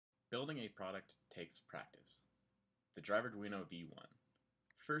Building a product takes practice. The DriveArduino V1.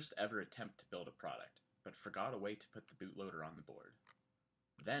 First ever attempt to build a product, but forgot a way to put the bootloader on the board.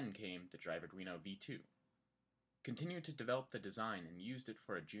 Then came the DriveArduino V2. Continued to develop the design and used it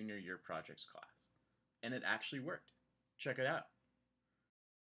for a junior year projects class. And it actually worked. Check it out.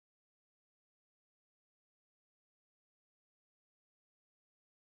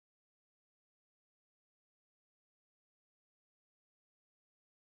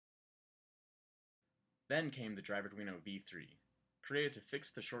 Then came the DriveArduino V3, created to fix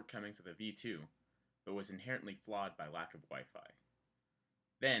the shortcomings of the V2, but was inherently flawed by lack of Wi-Fi.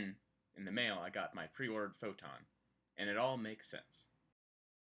 Then, in the mail, I got my pre-ordered Photon, and it all makes sense.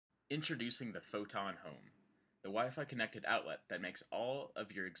 Introducing the PhotonHome, the Wi-Fi connected outlet that makes all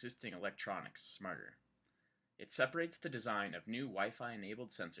of your existing electronics smarter. It separates the design of new Wi-Fi enabled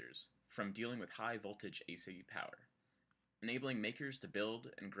sensors from dealing with high voltage AC power, enabling makers to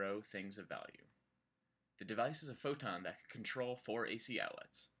build and grow things of value. The device is a Photon that can control 4 AC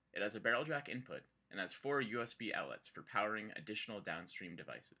outlets. It has a barrel jack input and has 4 USB outlets for powering additional downstream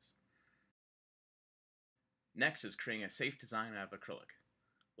devices. Next is creating a safe design out of acrylic.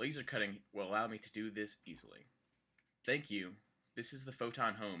 Laser cutting will allow me to do this easily. Thank you. This is the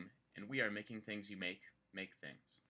PhotonHome, and we are making things you make things.